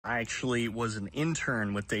I actually was an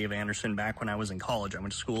intern with Dave Anderson back when I was in college. I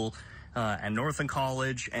went to school at Northland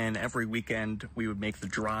College, and every weekend we would make the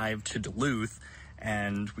drive to Duluth,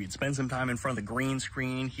 and we'd spend some time in front of the green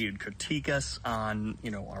screen. He'd critique us on,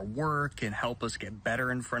 our work and help us get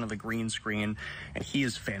better in front of the green screen. And he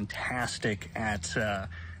is fantastic at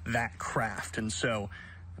that craft. And so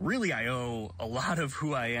really, I owe a lot of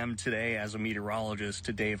who I am today as a meteorologist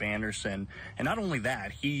to Dave Anderson. And not only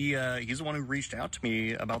that, he's the one who reached out to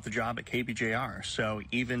me about the job at KBJR. So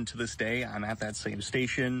even to this day, I'm at that same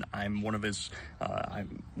station. I'm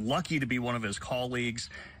I'm lucky to be one of his colleagues,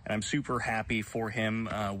 and I'm super happy for him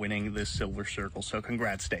winning this Silver Circle. So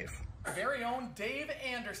congrats, Dave. Our very own Dave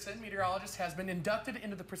Anderson, meteorologist, has been inducted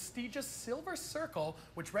into the prestigious Silver Circle,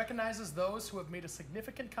 which recognizes those who have made a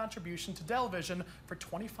significant contribution to television for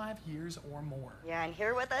 25 years or more. Yeah, and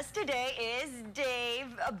here with us today is Dave.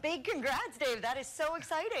 A big congrats, Dave. That is so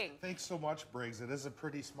exciting. Thanks so much, Briggs. It is a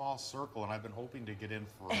pretty small circle, and I've been hoping to get in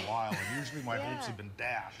for a while. And usually my hopes have been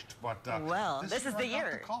dashed. But well, this is the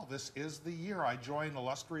year. This is the year. I join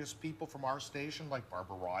illustrious people from our station like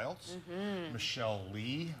Barbara Riles, Michelle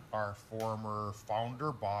Lee, our former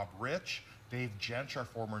founder, Bob Rich, Dave Jench, our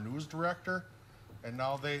former news director, and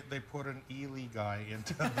now they put an Ely guy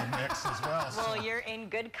into the mix as well. Well, you're in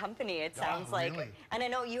good company, it sounds like. Really? And I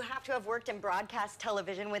know you have to have worked in broadcast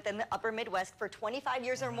television within the upper Midwest for 25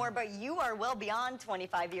 years or more, but you are well beyond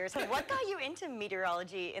 25 years. What got you into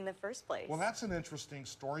meteorology in the first place? Well, that's an interesting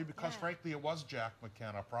story because, frankly, it was Jack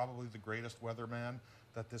McKenna, probably the greatest weatherman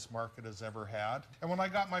that this market has ever had. And when I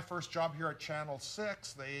got my first job here at Channel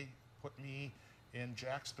 6, they put me in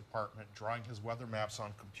Jack's department drawing his weather maps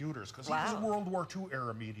on computers because he was a World War II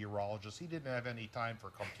era meteorologist. He didn't have any time for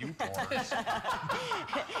computers.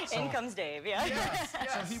 In comes Dave, Yes.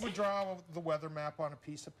 So he would draw the weather map on a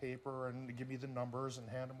piece of paper and give me the numbers and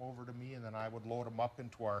hand them over to me, and then I would load them up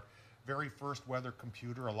into our very first weather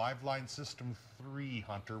computer, a Liveline System 3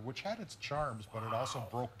 Hunter, which had its charms, but it also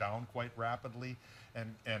broke down quite rapidly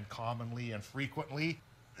and commonly and frequently.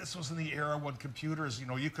 This was in the era when computers,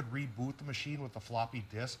 you could reboot the machine with a floppy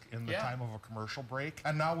disk in the time of a commercial break.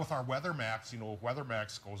 And now with our WeatherMax,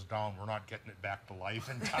 WeatherMax goes down, we're not getting it back to life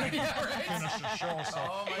in time to finish the show.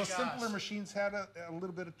 So the simpler machines had a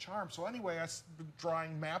little bit of charm. So anyway, I was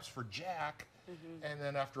drawing maps for Jack. And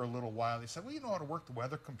then after a little while, they said, well, you know how to work the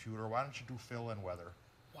weather computer. Why don't you do fill-in weather?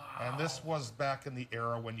 Wow. And this was back in the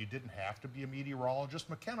era when you didn't have to be a meteorologist.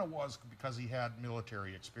 McKenna was because he had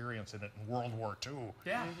military experience in it in World War II.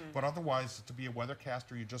 Yeah. But otherwise, to be a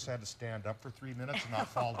weathercaster, you just had to stand up for 3 minutes and not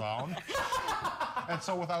fall down. And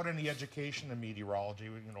so without any education in meteorology,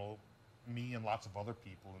 me and lots of other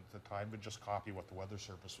people at the time would just copy what the Weather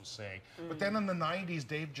Service was saying. But then in the 90s,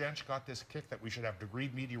 Dave Jench got this kick that we should have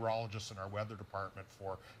degree meteorologists in our weather department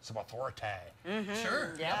for some authority.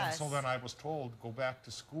 Sure. Yes. And so then I was told, go back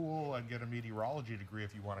to school and get a meteorology degree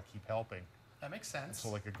if you want to keep helping. That makes sense. And so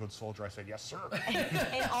like a good soldier, I said, yes, sir.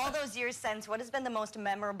 In all those years since, what has been the most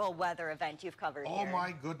memorable weather event you've covered here? Oh,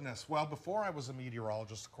 my goodness. Well, before I was a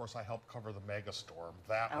meteorologist, of course, I helped cover the megastorm.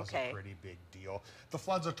 That was a pretty big deal. The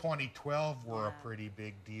floods of 2012 were a pretty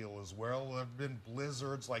big deal as well. There have been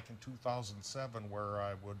blizzards like in 2007 where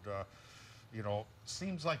I would...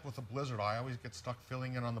 seems like with a blizzard, I always get stuck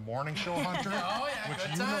filling in on the morning show, Hunter. Oh, yeah, which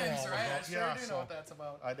good times, right? I sure do know what that's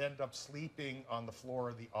about. I'd end up sleeping on the floor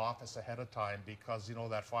of the office ahead of time because,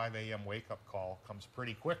 that 5 a.m. wake-up call comes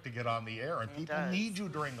pretty quick to get on the air, and people need you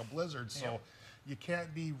during a blizzard, so you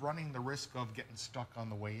can't be running the risk of getting stuck on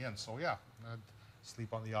the way in. So, yeah, I'd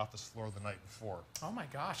sleep on the office floor the night before. Oh my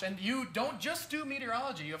gosh, and you don't just do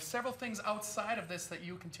meteorology, you have several things outside of this that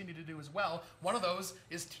you continue to do as well. One of those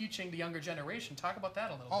is teaching the younger generation. Talk about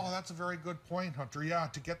that a little bit. Oh, that's a very good point, Hunter. Yeah,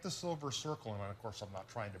 to get the Silver Circle, and of course I'm not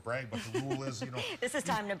trying to brag, but the rule is, This is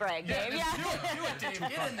time to brag, Dave. Yeah, do it, Dave,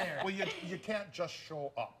 get in there. Well, you can't just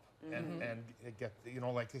show up. And get,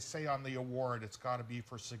 like they say on the award, it's got to be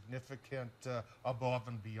for significant above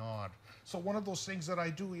and beyond. So one of those things that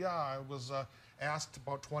I do, I was asked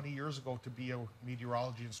about 20 years ago to be a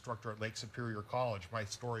meteorology instructor at Lake Superior College. My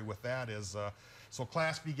story with that is, so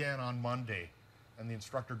class began on Monday, and the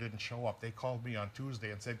instructor didn't show up. They called me on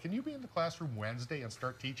Tuesday and said, can you be in the classroom Wednesday and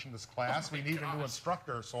start teaching this class? We need a new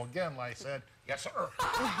instructor. So again, I said, yes, sir.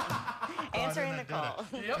 Answering the call.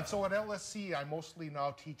 And so at LSC, I mostly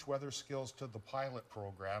now teach weather skills to the pilot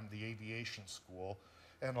program, the aviation school.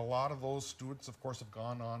 And a lot of those students, of course, have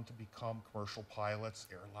gone on to become commercial pilots,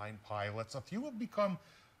 airline pilots. A few have become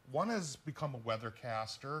One has become a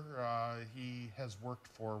weathercaster. He has worked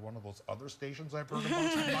for one of those other stations I've heard about.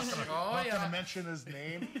 I'm not going to mention his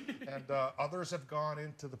name. And others have gone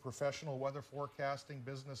into the professional weather forecasting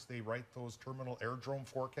business. They write those terminal airdrome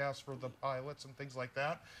forecasts for the pilots and things like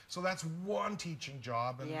that. So that's one teaching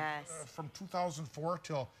job. And from 2004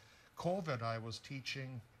 till COVID, I was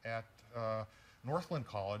teaching at Northland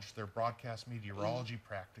College, their broadcast meteorology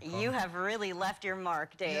practicum. You have really left your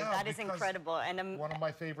mark, Dave. Yeah, that is incredible. And one of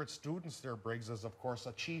my favorite students there, Briggs, is of course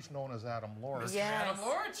a chief known as Adam Lorch. Yes. Adam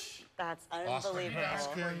Lorch. That's Austin unbelievable.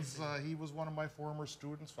 Haskins, he was one of my former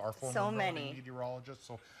students, our former So many meteorologist.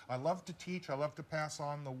 So I love to teach. I love to pass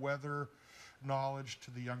on the weather knowledge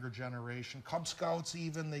to the younger generation. Cub Scouts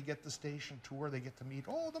even, they get the station tour, they get to meet,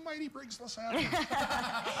 the mighty Briggs Lassalle.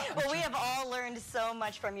 Well, we have all learned so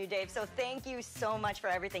much from you, Dave, so thank you so much for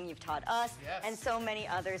everything you've taught us and so many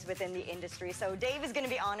others within the industry. So Dave is going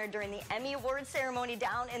to be honored during the Emmy Awards ceremony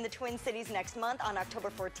down in the Twin Cities next month on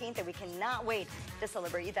October 14th, and we cannot wait to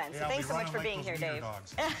celebrate you then. So thanks so much for being here, Dave.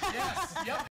 Yes, yep.